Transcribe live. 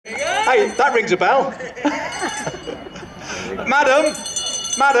Hey, that rings a bell. Madam,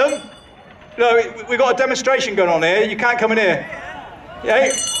 no, we've got a demonstration going on here. You can't come in here.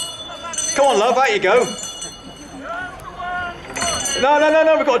 Hey, come on, love, out you go.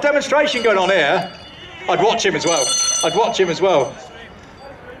 No, we've got a demonstration going on here. I'd watch him as well.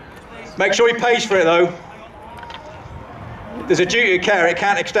 Make sure he pays for it, though. There's a duty of care, it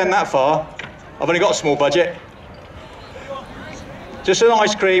can't extend that far. I've only got a small budget. Just an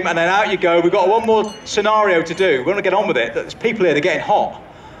ice cream, and then out you go. We've got one more scenario to do. We're going to get on with it. There's people here, they're getting hot.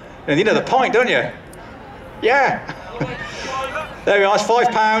 And you know the pint, don't you? Yeah. There we are, it's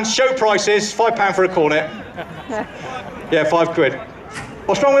 £5. Show prices, £5 for a cornet. Yeah, £5.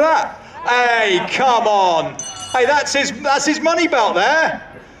 What's wrong with that? Hey, come on. Hey, that's his money belt there.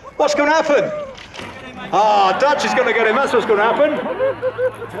 What's going to happen? Ah, Dutch is going to get him. That's what's going to happen.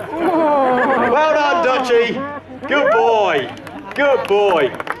 Well done, Dutchy. Good boy. Good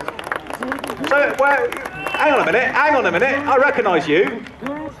boy. So, well, hang on a minute. I recognise you.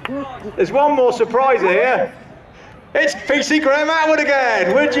 There's one more surprise here. It's PC Graham Atwood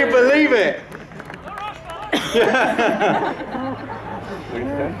again. Would you believe it?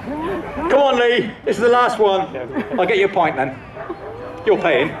 Come on, Lee. This is the last one. I'll get you a pint then. You're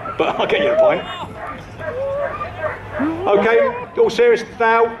paying, but I'll get you a pint. Okay, all serious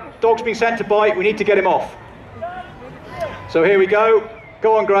now. Dog's been sent to bite. We need to get him off. So here we go.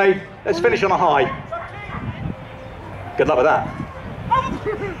 Go on, Gray. Let's finish on a high. Good luck with that.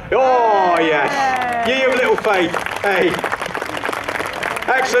 Oh, yes. Ye of little faith. Hey.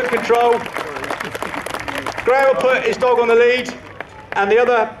 Excellent control. Gray will put his dog on the lead, and the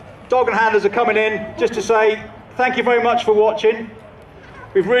other dog and handlers are coming in just to say thank you very much for watching.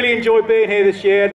 We've really enjoyed being here this year.